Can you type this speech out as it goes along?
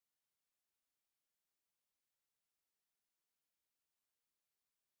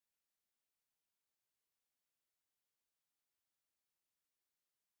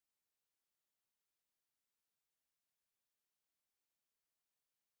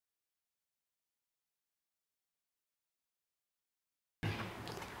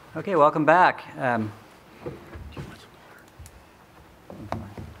Okay, welcome back.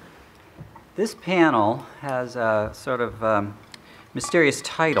 This panel has a sort of mysterious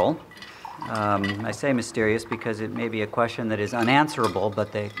title. I say mysterious because it may be a question that is unanswerable,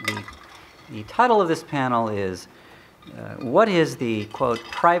 but the title of this panel is, what is the, quote,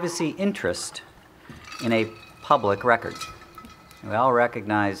 privacy interest in a public record? We all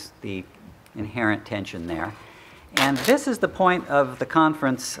recognize the inherent tension there. And this is the point of the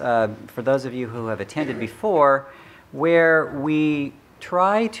conference, for those of you who have attended before, where we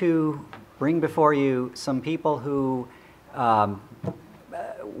try to bring before you some people who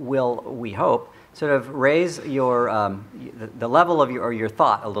will, we hope, sort of raise your, the level of your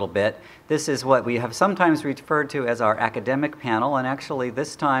thought a little bit. This is what we have sometimes referred to as our academic panel, and actually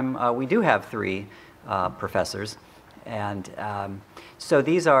this time we do have three professors. And so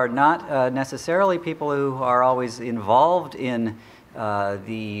these are not necessarily people who are always involved in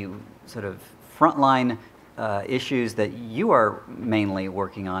the sort of frontline issues that you are mainly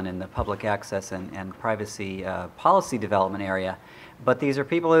working on in the public access and privacy policy development area. But these are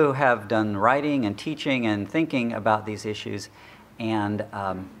people who have done writing and teaching and thinking about these issues, and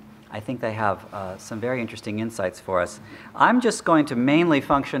I think they have some very interesting insights for us. I'm just going to mainly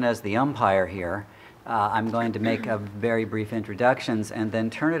function as the umpire here. I'm going to make a very brief introductions and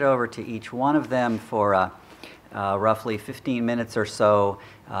then turn it over to each one of them for roughly 15 minutes or so.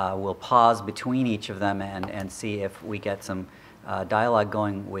 We'll pause between each of them and see if we get some dialogue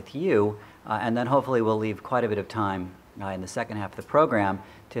going with you, and then hopefully we'll leave quite a bit of time in the second half of the program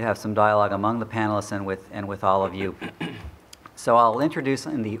to have some dialogue among the panelists and with all of you. So I'll introduce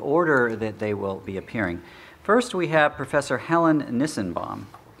in the order that they will be appearing. First we have Professor Helen Nissenbaum,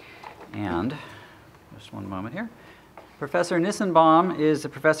 and just one moment here. Professor Nissenbaum is a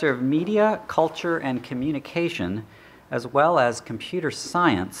professor of media, culture, and communication, as well as computer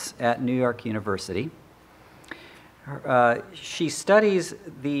science at New York University. She studies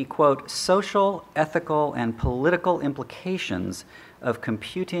the, quote, social, ethical, and political implications of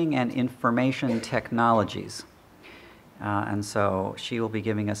computing and information technologies. And so she will be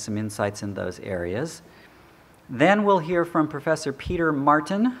giving us some insights in those areas. Then we'll hear from Professor Peter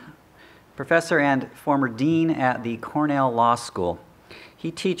Martin, professor and former dean at the Cornell Law School.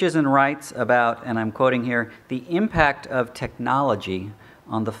 He teaches and writes about, and I'm quoting here, the impact of technology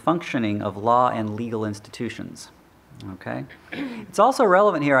on the functioning of law and legal institutions. Okay? It's also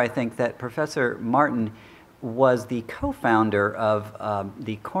relevant here, I think, that Professor Martin was the co-founder of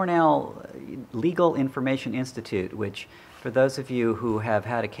the Cornell Legal Information Institute, which, for those of you who have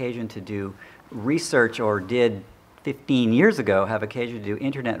had occasion to do research or did 15 years ago have occasion to do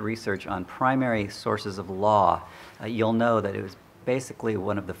internet research on primary sources of law, you'll know that it was basically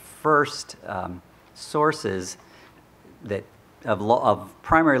one of the first sources that of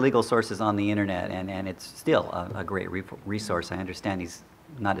primary legal sources on the internet, and it's still a great resource. I understand he's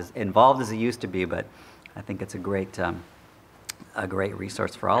not as involved as he used to be, but I think it's a great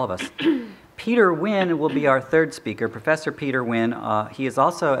resource for all of us. Peter Wynn will be our third speaker, Professor Peter Wynn. He is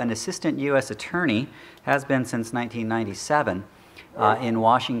also an assistant U.S. attorney, has been since 1997 in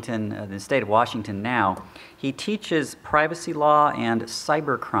Washington, the state of Washington now. He teaches privacy law and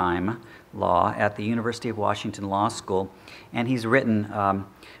cybercrime law at the University of Washington Law School, and he's written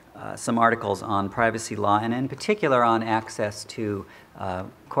some articles on privacy law, and in particular on access to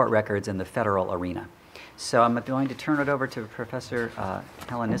court records in the federal arena. So I'm going to turn it over to Professor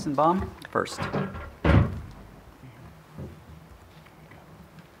Helen Nissenbaum first.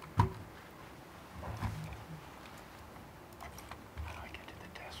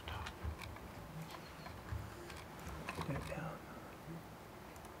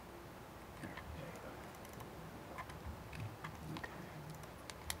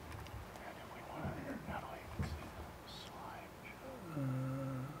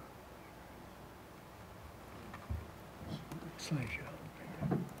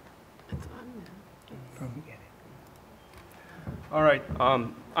 All right,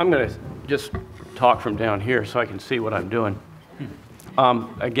 I'm going to just talk from down here so I can see what I'm doing.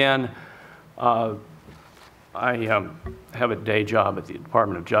 Again, I have a day job at the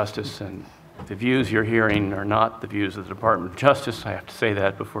Department of Justice, and the views you're hearing are not the views of the Department of Justice. I have to say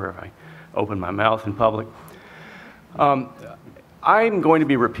that before I open my mouth in public. I'm going to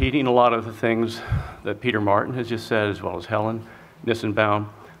be repeating a lot of the things that Peter Martin has just said, as well as Helen Nissenbaum.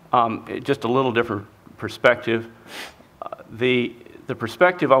 Just a little different perspective. The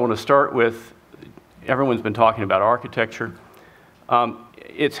perspective I want to start with, everyone's been talking about architecture.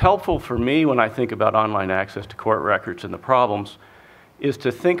 It's helpful for me when I think about online access to court records and the problems, is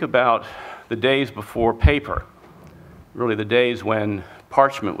to think about the days before paper, really the days when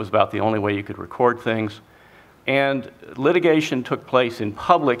parchment was about the only way you could record things. And litigation took place in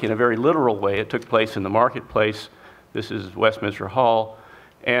public in a very literal way. It took place in the marketplace. This is Westminster Hall.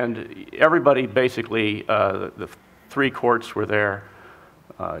 And everybody basically, the three courts were there,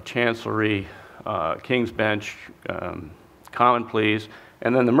 Chancery, King's Bench, Common Pleas,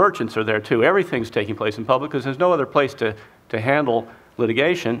 and then the merchants are there too. Everything's taking place in public because there's no other place to handle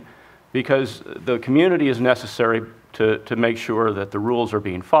litigation, because the community is necessary to make sure that the rules are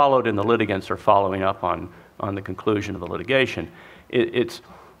being followed and the litigants are following up on the conclusion of the litigation. It's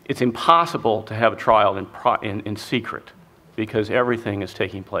impossible to have a trial in secret because everything is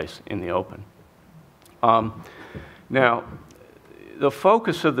taking place in the open. Now, the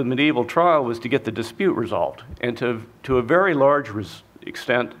focus of the medieval trial was to get the dispute resolved, and to a very large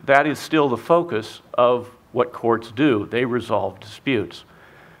extent, that is still the focus of what courts do. They resolve disputes.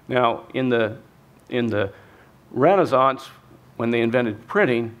 Now, in the Renaissance, when they invented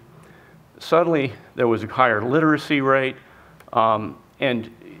printing, suddenly there was a higher literacy rate, and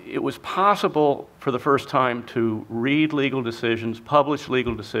it was possible for the first time to read legal decisions, publish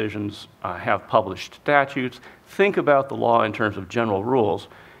legal decisions, have published statutes, think about the law in terms of general rules,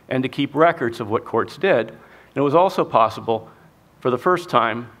 and to keep records of what courts did. And it was also possible for the first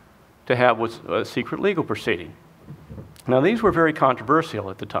time to have what's a secret legal proceeding. Now, these were very controversial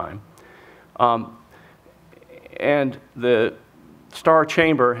at the time. And the Star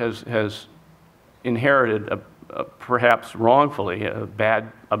Chamber has inherited, perhaps wrongfully, a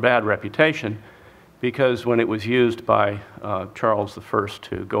bad reputation, because when it was used by Charles I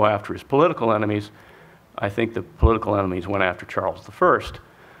to go after his political enemies, I think the political enemies went after Charles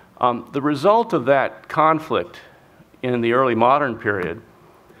I. The result of that conflict in the early modern period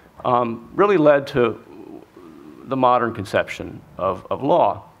really led to the modern conception of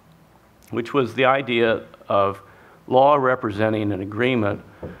law, which was the idea of law representing an agreement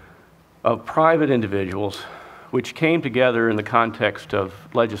of private individuals which came together in the context of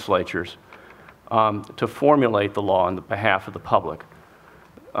legislatures to formulate the law on the behalf of the public.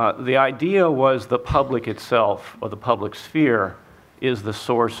 The idea was the public itself, or the public sphere, is the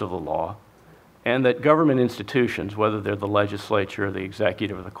source of the law, and that government institutions, whether they're the legislature, the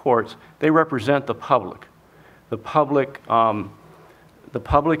executive, or the courts, they represent the public. The public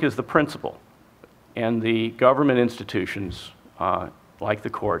is the principal, and the government institutions, like the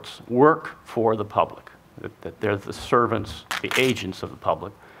courts, work for the public, that they're the servants, the agents of the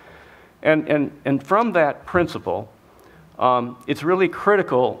public. And from that principle, it's really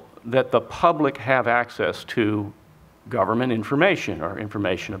critical that the public have access to government information, or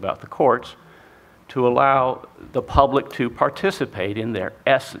information about the courts, to allow the public to participate in their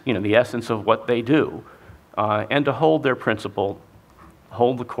the essence of what they do, and to hold their principle,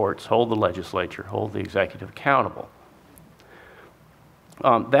 hold the courts, hold the legislature, hold the executive accountable.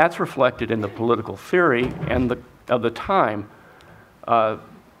 That's reflected in the political theory of the time.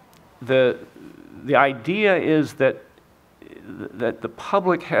 The idea is that the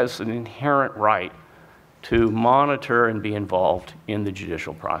public has an inherent right to monitor and be involved in the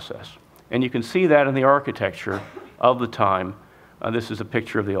judicial process. And you can see that in the architecture of the time. This is a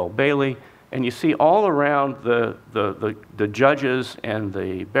picture of the Old Bailey, and you see all around the judges and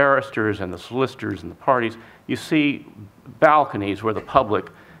the barristers and the solicitors and the parties, you see balconies where the public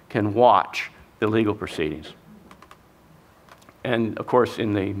can watch the legal proceedings. And of course,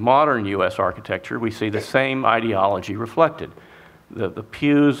 in the modern US architecture, we see the same ideology reflected. The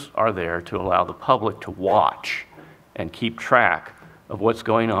pews are there to allow the public to watch and keep track of what's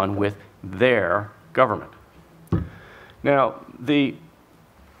going on with their government. Now, the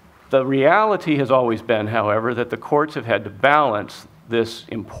reality has always been, however, that the courts have had to balance this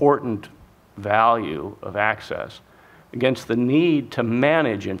important value of access against the need to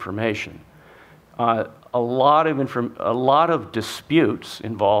manage information. A lot of disputes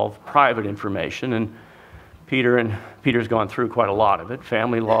involve private information, and Peter's gone through quite a lot of it: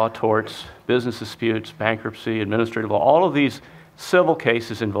 family law, torts, business disputes, bankruptcy, administrative law, all of these civil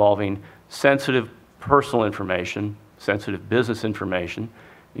cases involving sensitive personal information, sensitive business information.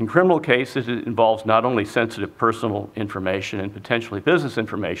 In criminal cases, it involves not only sensitive personal information and potentially business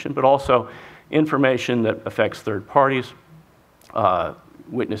information, but also information that affects third parties,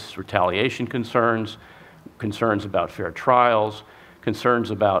 witness retaliation concerns, concerns about fair trials,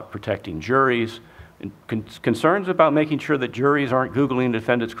 concerns about protecting juries, concerns about making sure that juries aren't Googling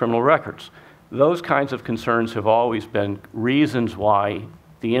defendants' criminal records. Those kinds of concerns have always been reasons why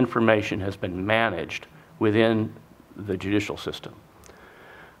the information has been managed within the judicial system.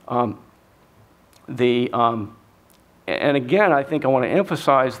 And again, I think I want to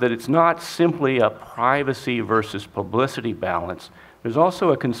emphasize that it's not simply a privacy versus publicity balance There's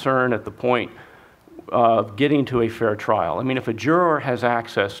also a concern at the point of getting to a fair trial. I mean, if a juror has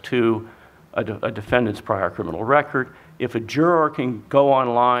access to a defendant's prior criminal record, if a juror can go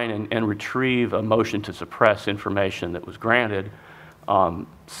online and retrieve a motion to suppress information that was granted,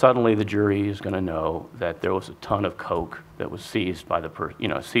 suddenly the jury is going to know that there was a ton of coke that was seized by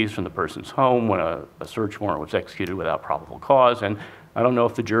seized from the person's home when a search warrant was executed without probable cause. And I don't know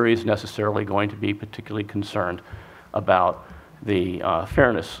if the jury is necessarily going to be particularly concerned about the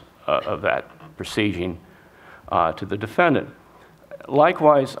fairness of that proceeding to the defendant.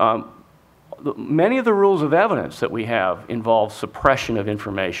 Likewise, many of the rules of evidence that we have involve suppression of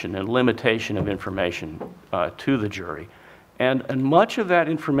information and limitation of information to the jury. And much of that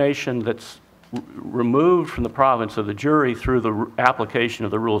information that's removed from the province of the jury through the application of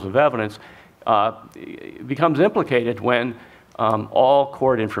the rules of evidence becomes implicated when all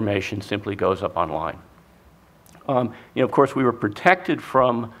court information simply goes up online. Of course, we were protected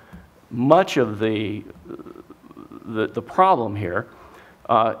from much of the problem here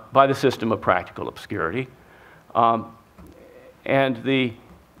by the system of practical obscurity. And the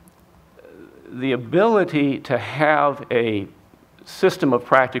ability to have a system of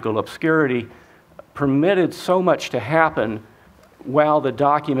practical obscurity permitted so much to happen while the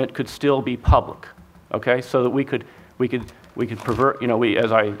document could still be public, okay? So that we could pervert,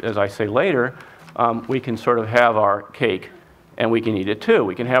 as I say later, we can sort of have our cake and we can eat it too.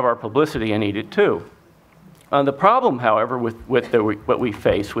 We can have our publicity and eat it too. The problem, however, with what we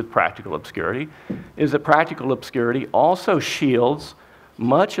face with practical obscurity is that practical obscurity also shields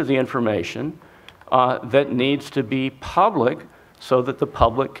much of the information that needs to be public so that the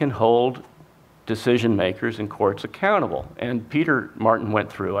public can hold decision makers and courts accountable. And Peter Martin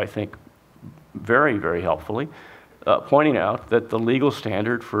went through, I think, very, very helpfully, pointing out that the legal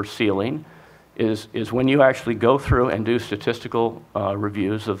standard for sealing is when you actually go through and do statistical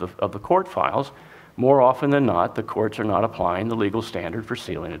reviews of the court files. More often than not, the courts are not applying the legal standard for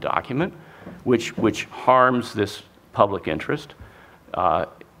sealing a document, which harms this public interest.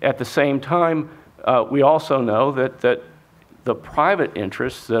 At the same time, we also know that the private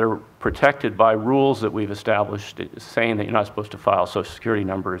interests that are protected by rules that we've established saying that you're not supposed to file Social Security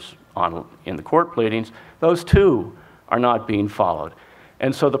numbers in the court pleadings, those too are not being followed.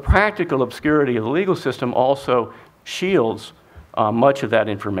 And so the practical obscurity of the legal system also shields much of that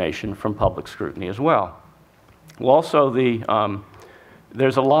information from public scrutiny as well. Well, also,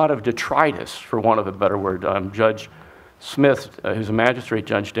 there's a lot of detritus, for want of a better word. Judge Smith, who's a magistrate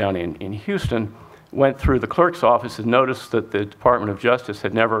judge down in Houston, went through the clerk's office and noticed that the Department of Justice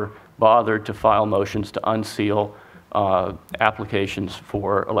had never bothered to file motions to unseal applications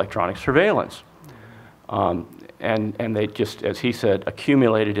for electronic surveillance. And they just, as he said,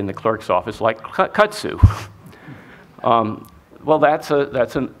 accumulated in the clerk's office like kudzu. Well, that's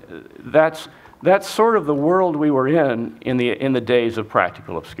sort of the world we were in the days of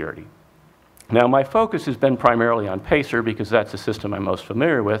practical obscurity. Now, my focus has been primarily on PACER because that's the system I'm most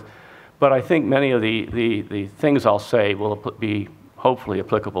familiar with, but I think many of the things I'll say will be hopefully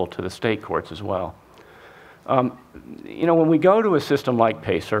applicable to the state courts as well. When we go to a system like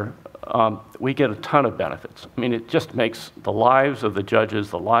PACER, we get a ton of benefits. I mean, it just makes the lives of the judges,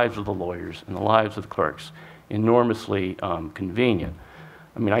 the lives of the lawyers, and the lives of the clerks enormously convenient.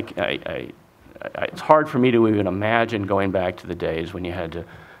 I mean, it's hard for me to even imagine going back to the days when you had to,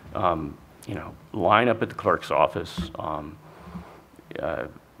 line up at the clerk's office.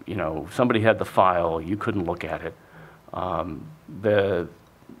 Somebody had the file, you couldn't look at it.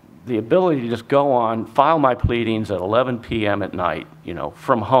 The ability to just go on, file my pleadings at 11 p.m. at night,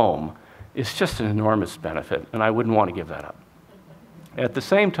 from home, is just an enormous benefit, and I wouldn't want to give that up. At the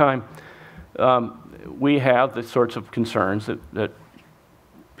same time, we have the sorts of concerns that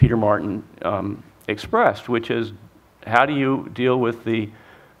Peter Martin expressed, which is how do you deal with the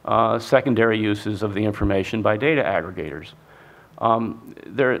secondary uses of the information by data aggregators?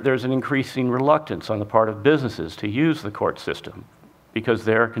 There's an increasing reluctance on the part of businesses to use the court system because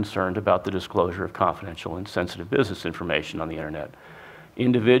they're concerned about the disclosure of confidential and sensitive business information on the internet.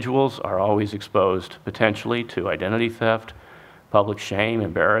 Individuals are always exposed potentially to identity theft, public shame,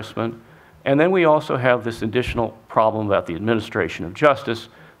 embarrassment, and then we also have this additional problem about the administration of justice.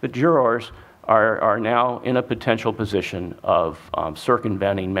 The jurors are now in a potential position of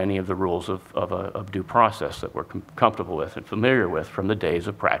circumventing many of the rules of due process that we're comfortable with and familiar with from the days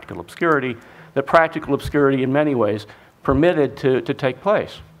of practical obscurity, that practical obscurity in many ways permitted to take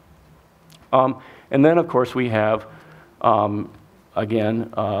place. And then, of course, we have,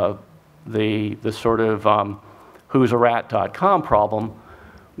 again, the sort of who'sarat.com problem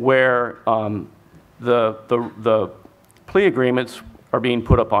where the plea agreements are being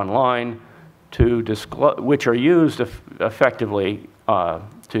put up online to disclose, which are used effectively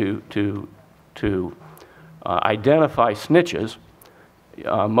to identify snitches,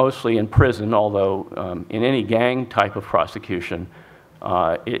 mostly in prison, although in any gang type of prosecution,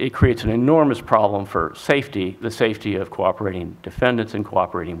 it creates an enormous problem for safety, the safety of cooperating defendants and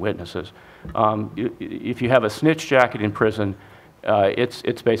cooperating witnesses. If you have a snitch jacket in prison,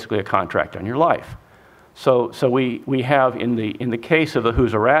 it's basically a contract on your life. So we have, in the case of the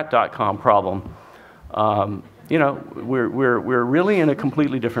whosarat.com problem, you know, we're really in a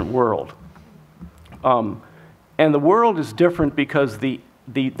completely different world. And the world is different because the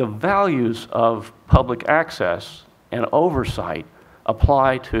values of public access and oversight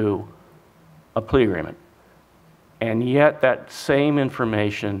apply to a plea agreement. And yet that same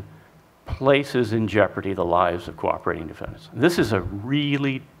information places in jeopardy the lives of cooperating defendants. This is a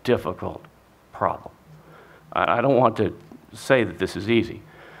really difficult problem. I don't want to say that this is easy.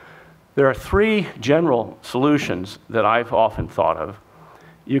 There are three general solutions that I've often thought of.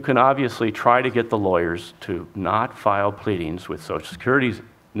 You can obviously try to get the lawyers to not file pleadings with Social Security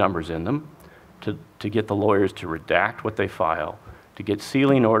numbers in them, to get the lawyers to redact what they file, to get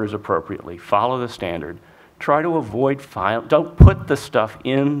sealing orders appropriately, follow the standard, try to avoid file, don't put the stuff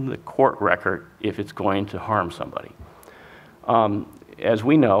in the court record if it's going to harm somebody. As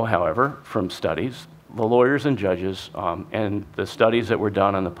we know, however, from studies, the lawyers and judges and the studies that were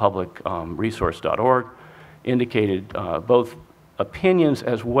done on the publicresource.org indicated both opinions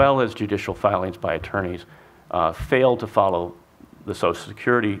as well as judicial filings by attorneys failed to follow the Social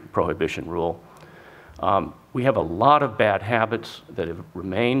Security prohibition rule. We have a lot of bad habits that have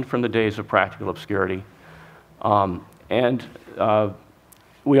remained from the days of practical obscurity.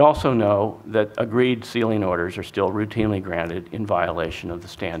 We also know that agreed sealing orders are still routinely granted in violation of the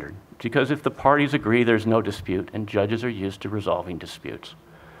standard. Because if the parties agree, there's no dispute, and judges are used to resolving disputes.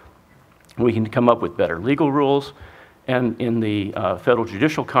 We can come up with better legal rules, and in the Federal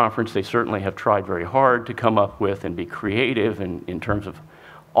Judicial Conference, they certainly have tried very hard to come up with and be creative in terms of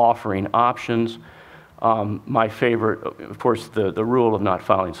offering options. My favorite, of course, the rule of not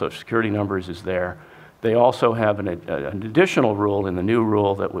filing Social Security numbers is there. They also have an additional rule in the new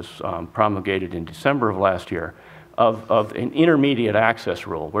rule that was promulgated in December of last year of an intermediate access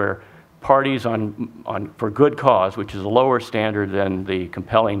rule where parties for good cause, which is a lower standard than the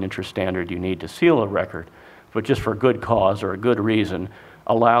compelling interest standard you need to seal a record, but just for good cause or a good reason,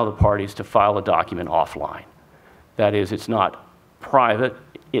 allow the parties to file a document offline. That is, it's not private,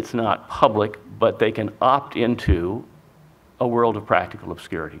 it's not public, but they can opt into a world of practical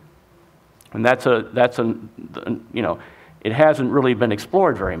obscurity. And you know, it hasn't really been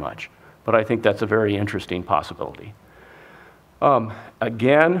explored very much, but I think that's a very interesting possibility.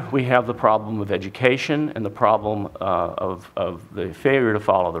 Again, we have the problem of education and the problem of the failure to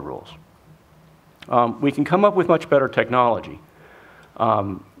follow the rules. We can come up with much better technology.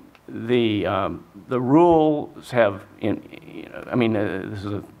 The rules have, I mean, this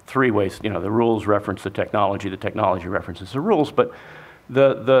is three ways, you know, the rules reference the technology references the rules, but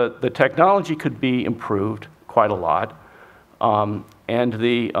the technology could be improved quite a lot.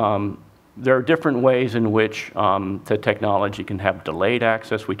 There are different ways in which the technology can have delayed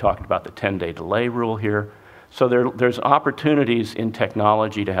access. We talked about the 10-day delay rule here. So there's opportunities in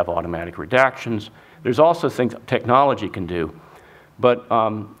technology to have automatic redactions. There's also things technology can do. But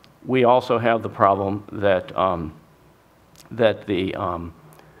we also have the problem that, I'm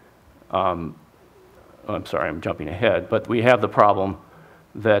sorry, I'm jumping ahead, but we have the problem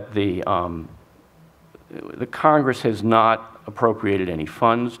that the Congress has not appropriated any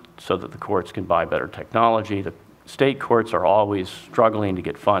funds so that the courts can buy better technology. The state courts are always struggling to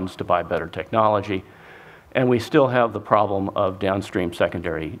get funds to buy better technology. And we still have the problem of downstream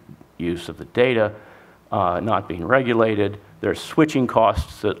secondary use of the data not being regulated. There's switching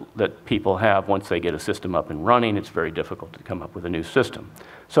costs that people have once they get a system up and running. It's very difficult to come up with a new system.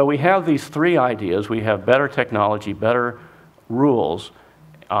 So we have these three ideas. We have better technology, better rules,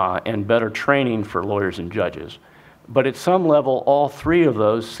 and better training for lawyers and judges. But at some level, all three of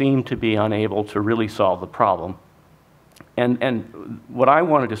those seem to be unable to really solve the problem. And what I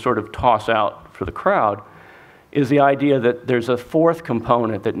wanted to sort of toss out for the crowd is the idea that there's a fourth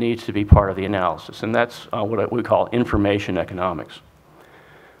component that needs to be part of the analysis, and that's what we call information economics.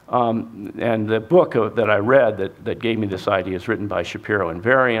 And the book that I read that gave me this idea is written by Shapiro and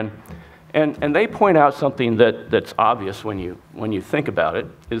Varian. And they point out something that's obvious when you think about it,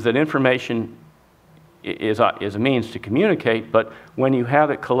 is that information is a means to communicate, but when you have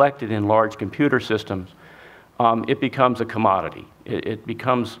it collected in large computer systems, it becomes a commodity. It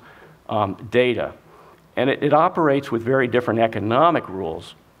becomes data. And it operates with very different economic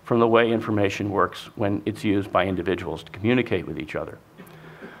rules from the way information works when it's used by individuals to communicate with each other.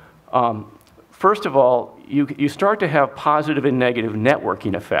 First of all, you start to have positive and negative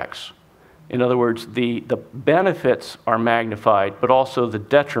networking effects. In other words, the benefits are magnified, but also the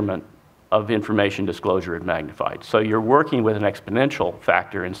detriment of information disclosure is magnified. So you're working with an exponential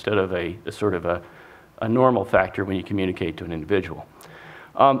factor instead of a sort of a normal factor when you communicate to an individual.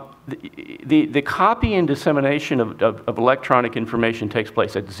 The copy and dissemination of electronic information takes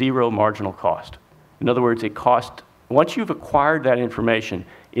place at zero marginal cost. In other words, once you've acquired that information,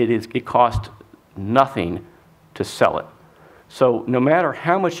 it costs nothing to sell it. So no matter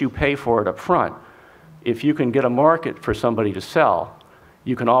how much you pay for it up front, if you can get a market for somebody to sell,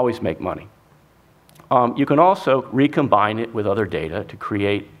 you can always make money. You can also recombine it with other data to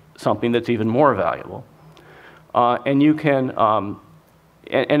create something that's even more valuable. And you can,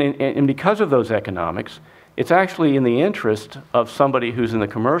 and because of those economics, it's actually in the interest of somebody who's in the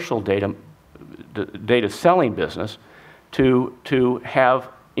commercial data selling business to have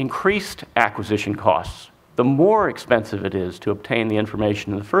increased acquisition costs. The more expensive it is to obtain the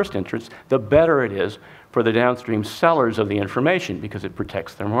information in the first instance, the better it is for the downstream sellers of the information because it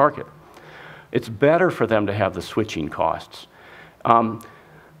protects their market. It's better for them to have the switching costs.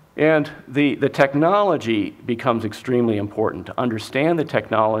 And the technology becomes extremely important. To understand the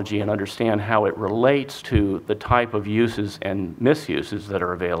technology and understand how it relates to the type of uses and misuses that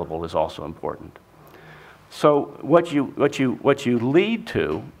are available is also important. So what you lead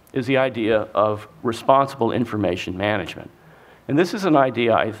to is the idea of responsible information management. And this is an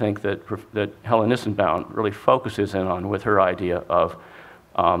idea I think that Helen Nissenbaum really focuses in on with her idea of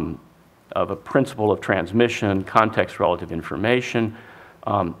a principle of transmission, context-relative information.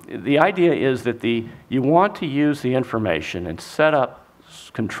 The idea is that you want to use the information and set up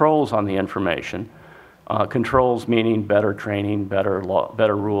controls on the information, controls meaning better training, better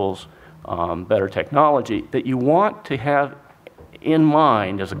rules, better technology, that you want to have in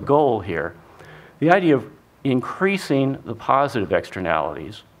mind as a goal here, the idea of increasing the positive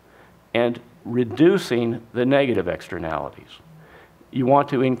externalities and reducing the negative externalities. You want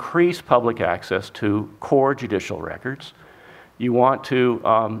to increase public access to core judicial records. You want to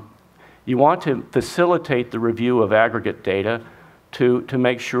facilitate the review of aggregate data to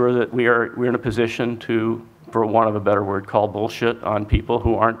make sure that we're in a position to, for want of a better word, call bullshit on people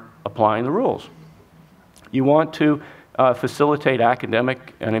who aren't applying the rules. You want to facilitate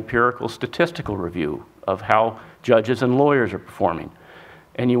academic and empirical statistical review of how judges and lawyers are performing.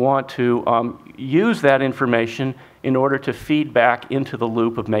 And you want to use that information in order to feed back into the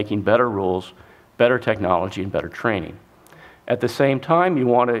loop of making better rules, better technology, and better training. At the same time, you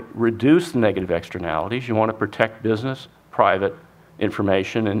want to reduce the negative externalities. You want to protect business, private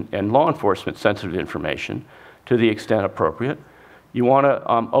information, and law enforcement sensitive information to the extent appropriate. You want to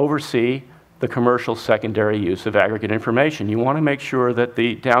oversee the commercial secondary use of aggregate information. You want to make sure that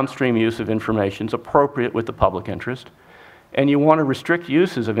the downstream use of information is appropriate with the public interest. And you want to restrict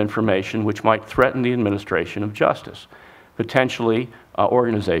uses of information which might threaten the administration of justice, potentially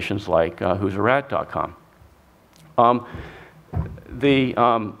organizations like whosarat.com.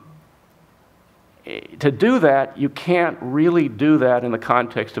 To do that, you can't really do that in the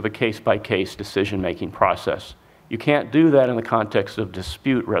context of a case-by-case decision-making process. You can't do that in the context of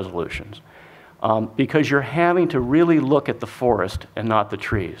dispute resolutions because you're having to really look at the forest and not the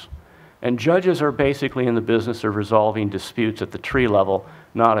trees. And judges are basically in the business of resolving disputes at the tree level,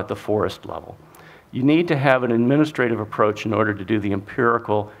 not at the forest level. You need to have an administrative approach in order to do the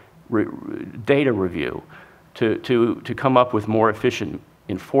empirical data review, to come up with more efficient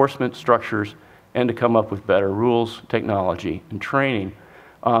enforcement structures, and to come up with better rules, technology, and training.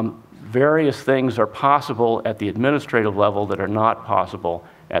 Various things are possible at the administrative level that are not possible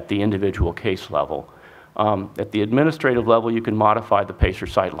at the individual case level. At the administrative level, you can modify the PACER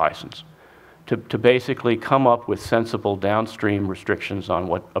site license to basically come up with sensible downstream restrictions on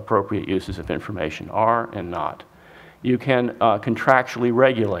what appropriate uses of information are and not. You can contractually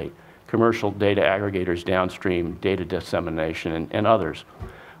regulate commercial data aggregators downstream, data dissemination, and others.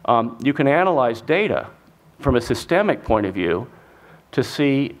 You can analyze data from a systemic point of view to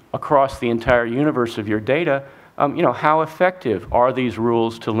see across the entire universe of your data, how effective are these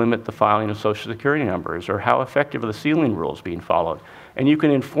rules to limit the filing of Social Security numbers, or how effective are the sealing rules being followed? And you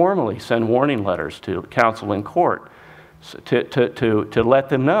can informally send warning letters to counsel in court to let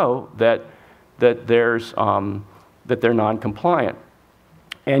them know that they're non-compliant.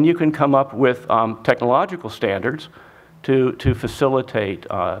 And you can come up with technological standards to facilitate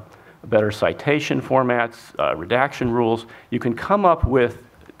better citation formats, redaction rules. You can come up with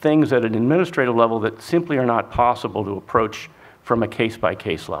things at an administrative level that simply are not possible to approach from a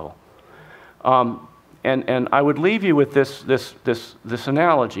case-by-case level. And I would leave you with this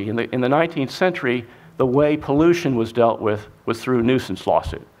analogy. In the 19th century, the way pollution was dealt with was through a nuisance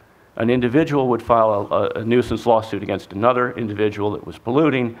lawsuit. An individual would file a nuisance lawsuit against another individual that was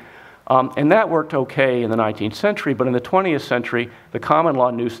polluting, and that worked okay in the 19th century, but in the 20th century, the common law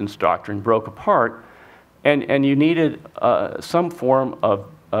nuisance doctrine broke apart, and you needed some form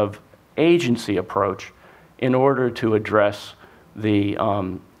of agency approach in order to address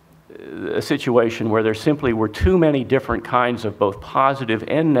a situation where there simply were too many different kinds of both positive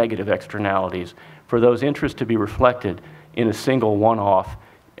and negative externalities for those interests to be reflected in a single one-off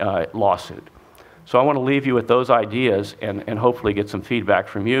lawsuit. So I want to leave you with those ideas and hopefully get some feedback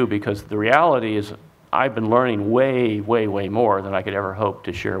from you, because the reality is I've been learning way, way, way more than I could ever hope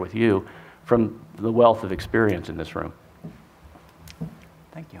to share with you from the wealth of experience in this room.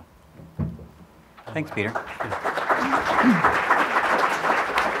 Thank you. Thanks, Peter.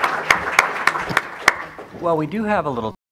 Well, we do have a little